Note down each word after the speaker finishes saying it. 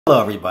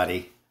Hello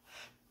everybody,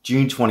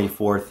 June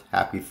 24th,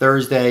 happy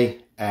Thursday,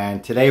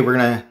 and today we're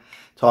going to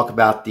talk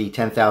about the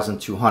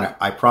 10,200.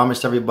 I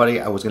promised everybody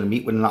I was going to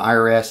meet with an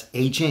IRS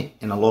agent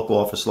in a local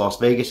office, Las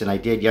Vegas, and I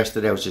did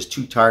yesterday. I was just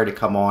too tired to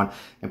come on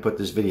and put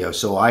this video.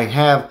 So I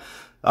have,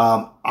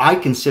 I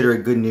consider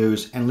it good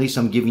news, and at least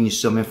I'm giving you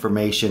some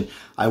information.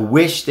 I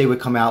wish they would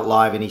come out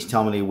live, and he's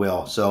telling me they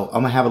will. So I'm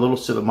going to have a little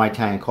sip of my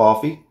Italian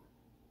coffee.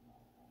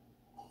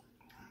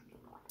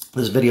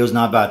 This video is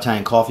not about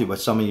Italian coffee,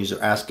 but some of you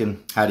are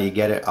asking, how do you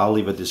get it? I'll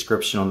leave a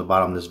description on the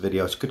bottom of this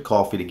video. It's good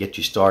coffee to get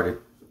you started.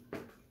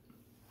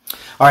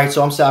 All right,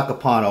 so I'm Sal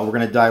CAPANO. We're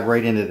going to dive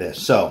right into this.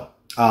 So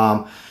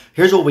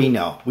here's what we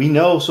know. We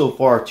know so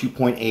far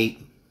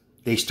 2.8.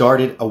 They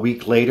started a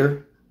week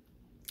later.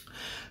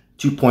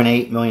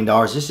 $2.8 million.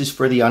 This is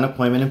for the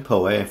unemployment and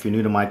POA. If you're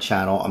new to my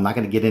channel, I'm not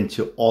going to get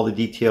into all the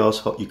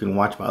details. You can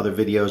watch my other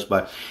videos.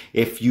 But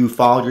if you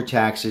filed your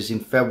taxes in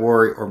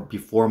February or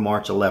before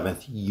March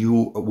 11th,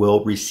 you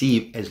will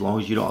receive, as long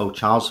as you don't owe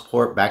child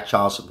support, back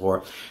child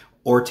support,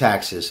 or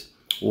taxes,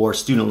 or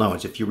student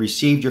loans. If you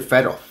received your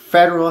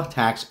federal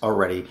tax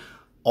already,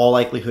 all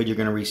likelihood you're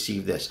going to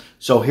receive this.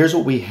 So here's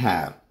what we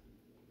have.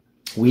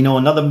 We know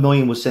another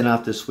million was sent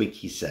out this week,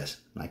 he says,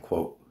 and I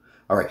quote.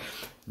 All right.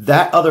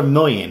 That other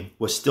million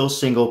was still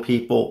single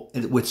people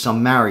with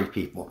some married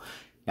people.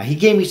 Now, he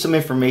gave me some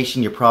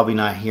information you're probably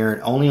not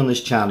hearing. Only on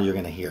this channel you're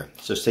going to hear.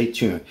 So stay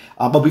tuned.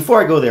 But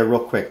before I go there,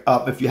 real quick,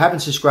 if you haven't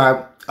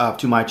subscribed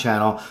to my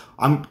channel,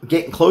 I'm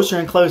getting closer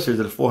and closer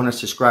to the 400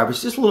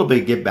 subscribers. Just a little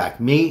bit of give back.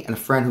 Me and a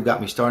friend who got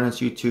me started on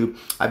YouTube,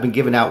 I've been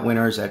giving out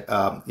winners at,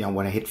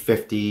 when I hit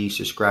 50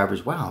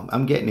 subscribers. Wow,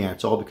 I'm getting there.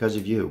 It's all because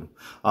of you.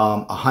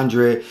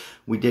 100,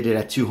 we did it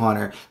at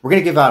 200. We're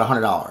going to give out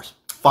 $100.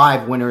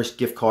 5 winners,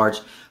 gift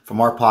cards from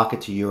our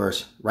pocket to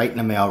yours, right in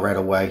the mail right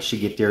away.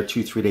 Should get there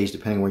 2-3 days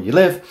depending where you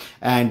live.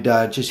 And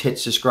just hit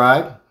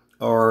subscribe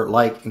or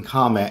like and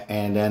comment,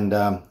 and then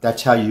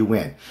that's how you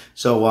win.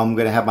 So I'm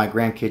going to have my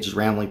grandkids just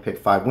randomly pick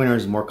 5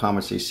 winners. The more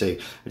comments they see.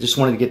 I just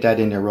wanted to get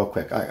that in there real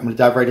quick. All right, I'm going to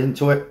dive right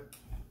into it.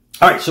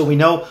 All right, so we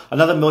know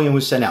another million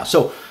was sent out.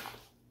 So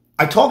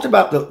I talked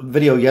about the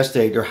video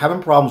yesterday. They're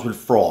having problems with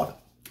fraud.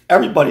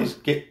 Everybody's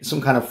getting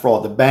some kind of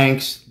fraud. The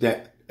banks,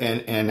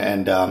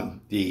 and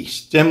the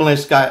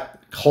stimulus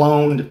got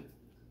cloned.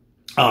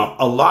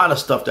 A lot of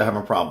stuff they're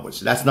having a problem with.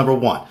 So that's number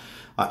one.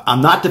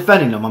 I'm not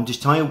defending them. I'm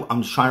just telling you,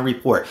 I'm just trying to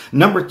report.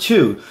 Number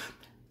two,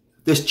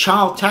 this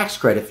child tax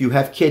credit, if you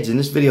have kids, and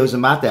this video is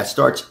about that,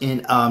 starts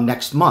in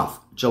next month,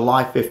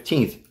 July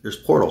 15th. There's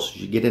portals.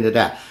 You should get into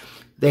that.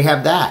 They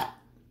have that.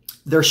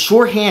 They're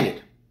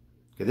short-handed.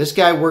 Okay, this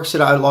guy works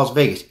at Las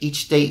Vegas.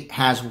 Each state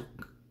has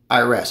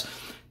IRS.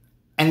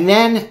 And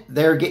then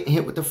they're getting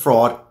hit with the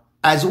fraud,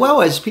 as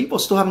well as people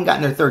still haven't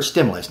gotten their third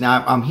stimulus.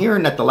 Now, I'm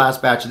hearing that the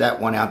last batch of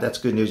that went out. That's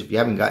good news if you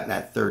haven't gotten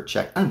that third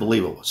check.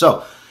 Unbelievable.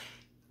 So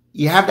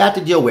you have that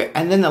to deal with.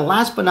 And then the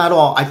last but not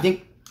all, I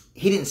think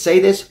he didn't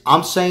say this.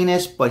 I'm saying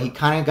this, but he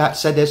kind of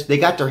said this. They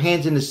got their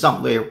hands into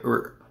something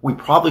where we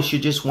probably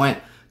should just went,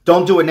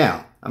 don't do it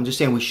now. I'm just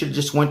saying we should have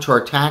just went to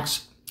our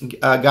tax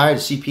guy, the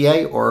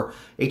CPA or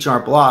HR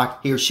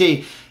block, he or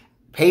she,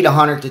 paid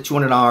 $100 to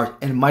 $200,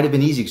 and it might have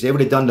been easy because they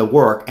would have done the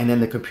work, and then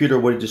the computer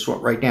would have just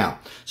went right down.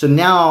 So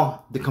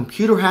now the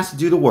computer has to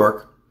do the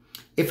work.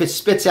 If it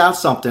spits out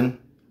something,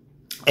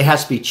 it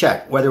has to be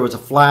checked, whether it was a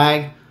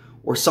flag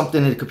or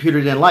something that the computer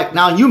didn't like.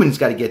 Now humans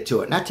got to get to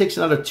it, and that takes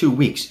another 2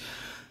 weeks.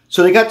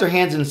 So they got their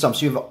hands in something.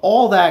 So you have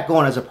all that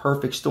going as a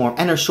perfect storm,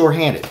 and they're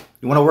short-handed.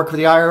 You want to work for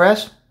the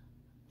IRS?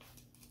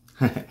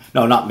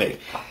 No, not me.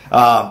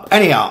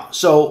 Anyhow,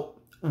 so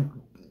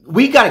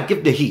we got to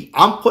give the heat.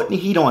 I'm putting the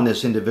heat on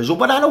this individual,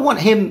 but I don't want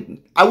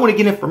him. I want to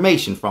get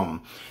information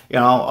from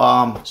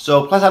him,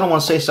 so plus I don't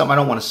want to say something I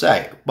don't want to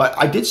say, but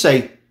I did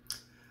say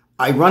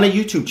I run a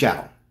YouTube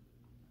channel.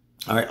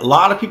 All right. A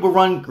lot of people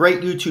run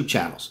great YouTube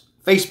channels,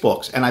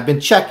 Facebooks, and I've been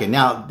checking.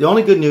 Now, the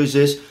only good news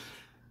is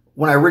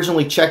when I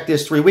originally checked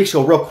this 3 weeks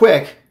ago, real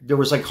quick, there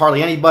was like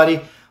hardly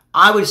anybody.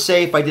 I would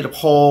say if I did a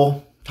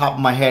poll, top of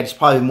my head, it's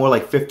probably more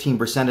like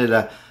 15% of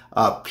the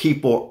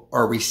people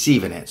are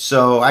receiving it.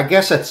 So I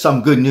guess that's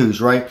some good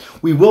news, right?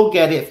 We will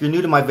get it. If you're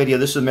new to my video,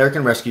 this is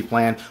American Rescue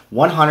Plan.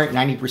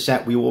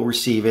 190% we will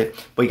receive it.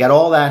 But you got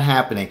all that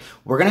happening.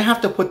 We're going to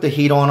have to put the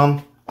heat on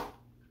them.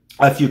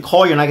 If you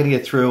call, you're not going to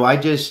get through. I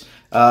just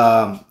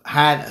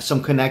had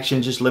some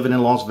connection just living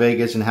in Las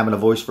Vegas and having a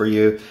voice for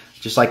you.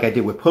 Just like I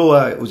did with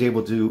PUA, I was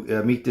able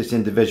to meet this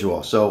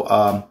individual.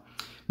 So,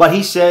 but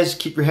he says,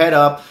 keep your head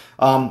up.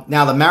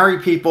 Now, the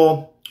married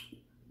people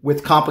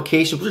with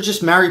complications, we're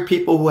just married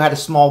people who had a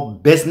small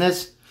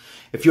business.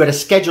 If you had a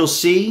Schedule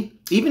C,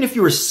 even if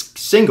you were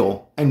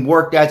single and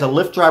worked as a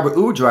Lyft driver,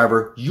 Uber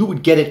driver, you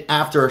would get it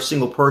after a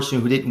single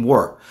person who didn't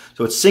work.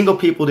 So it's single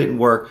people didn't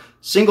work.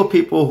 Single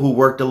people who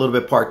worked a little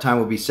bit part-time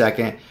would be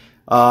second.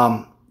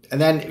 And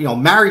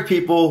then, married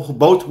people who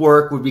both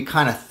work would be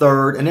kind of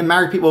third. And then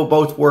married people who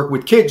both work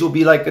with kids will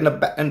be like,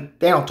 and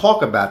they don't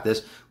talk about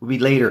this, would be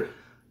later.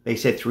 They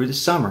said through the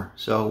summer.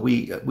 So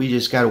we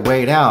just got to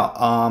wait out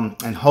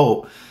and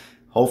hope.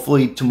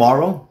 Hopefully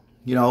tomorrow,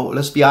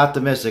 let's be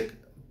optimistic.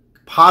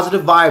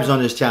 Positive vibes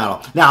on this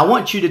channel. Now, I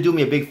want you to do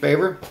me a big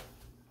favor,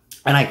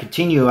 and I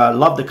continue. I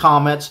love the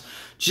comments.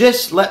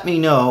 Just let me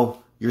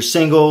know you're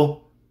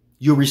single,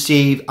 you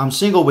receive. I'm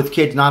single with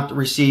kids, not to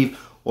receive.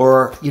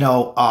 Or, you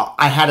know,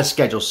 I had a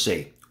Schedule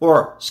C.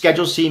 Or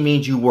Schedule C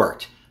means you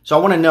worked. So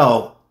I want to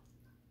know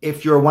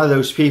if you're one of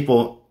those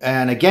people.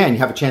 And again, you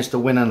have a chance to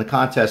win on the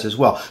contest as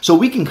well. So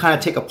we can kind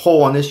of take a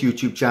poll on this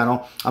YouTube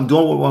channel. I'm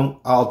doing one.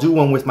 I'll do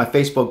one with my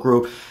Facebook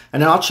group,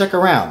 and then I'll check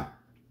around.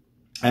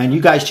 And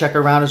you guys check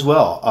around as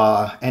well,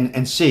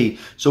 and see,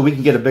 so we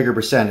can get a bigger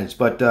percentage.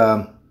 But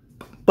I'm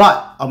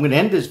going to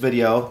end this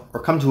video,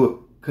 or come to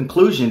a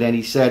conclusion that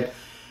he said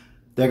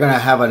they're going to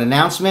have an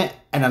announcement,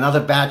 and another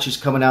batch is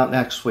coming out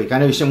next week. I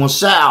know you're saying, well,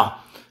 Sal,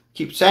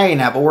 keep saying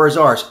that, but where's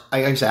ours?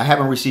 Like I said, I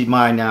haven't received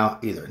mine now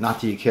either.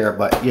 Not that you care,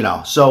 but, you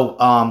know.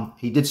 So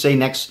he did say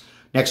next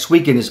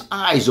week, and his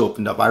eyes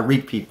opened up. I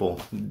read people.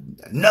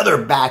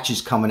 Another batch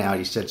is coming out,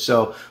 he said.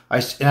 So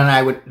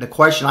the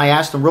question I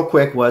asked him real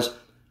quick was,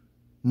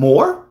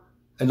 more?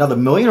 Another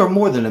million, or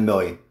more than a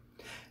million?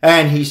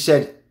 And he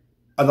said,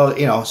 another,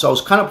 you know, so I was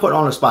kind of put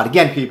on the spot.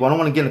 Again, people, I don't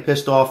want to get him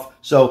pissed off.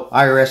 So,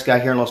 IRS guy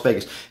here in Las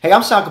Vegas. Hey,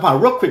 I'm Sal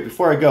CAPANO. Real quick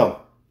before I go.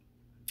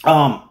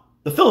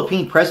 The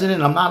Philippine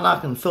president, I'm not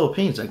knocking the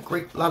Philippines. I have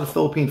a lot of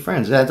Philippine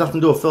friends. It has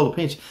nothing to do with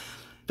Philippines.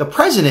 The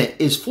president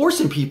is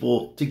forcing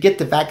people to get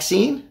the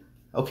vaccine,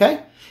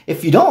 okay?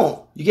 If you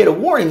don't, you get a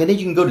warning, and then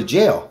you can go to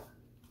jail.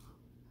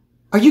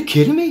 Are you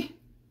kidding me?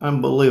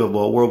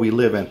 Unbelievable world we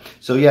live in.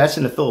 So yeah, that's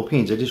in the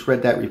Philippines. I just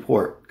read that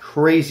report.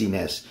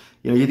 Craziness.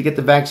 You know, you either get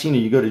the vaccine or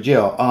you go to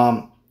jail.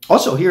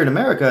 Also here in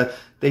America,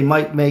 they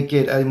might make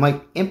it,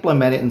 might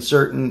implement it in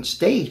certain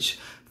states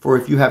for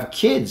if you have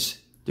kids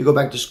to go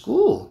back to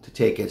school to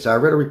take it. So I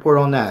read a report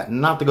on that.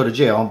 Not to go to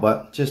jail,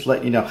 but just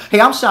letting you know.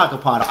 Hey, I'm Sal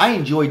CAPANO. I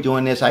enjoy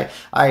doing this.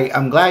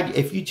 I'm glad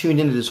if you tuned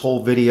into this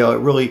whole video. It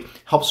really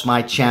helps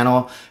my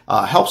channel,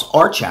 helps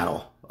our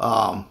channel.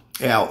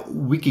 You know,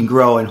 we can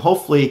grow, and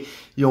hopefully,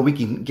 you know, we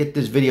can get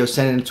this video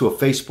sent into a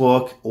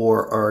Facebook,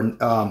 or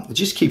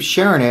just keep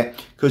sharing it,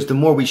 because the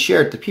more we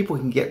share it, the people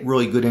can get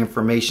really good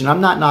information.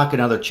 I'm not knocking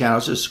other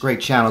channels, just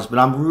great channels, but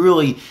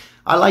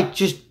I like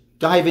just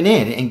diving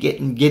in and get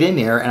in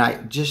there, and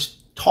I just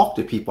talk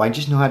to people. I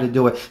just know how to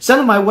do it. Send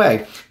them my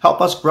way.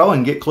 Help us grow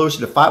and get closer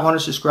to 500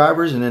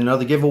 subscribers, and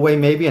another giveaway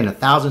maybe, and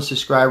 1,000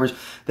 subscribers.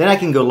 Then I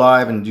can go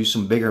live and do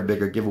some bigger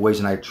giveaways,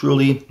 and I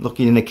truly,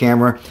 looking in the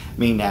camera,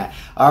 mean that.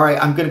 All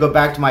right, I'm going to go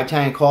back to my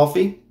Italian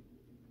coffee.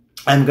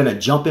 I'm going to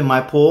jump in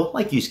my pool,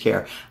 like you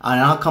care, and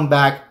I'll come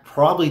back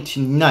probably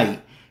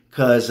tonight,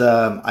 because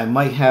I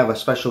might have a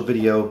special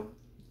video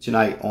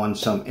tonight on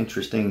some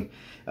interesting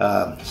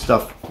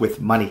stuff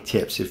with money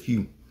tips, if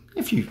you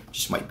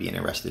just might be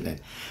interested in.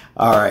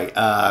 All right,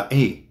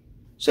 hey,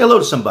 say hello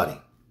to somebody.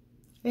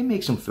 It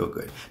makes them feel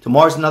good.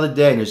 Tomorrow's another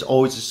day, and there's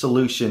always a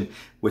solution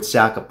with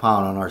Sal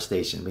CAPANO on our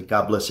station. But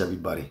God bless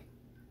everybody.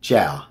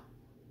 Ciao.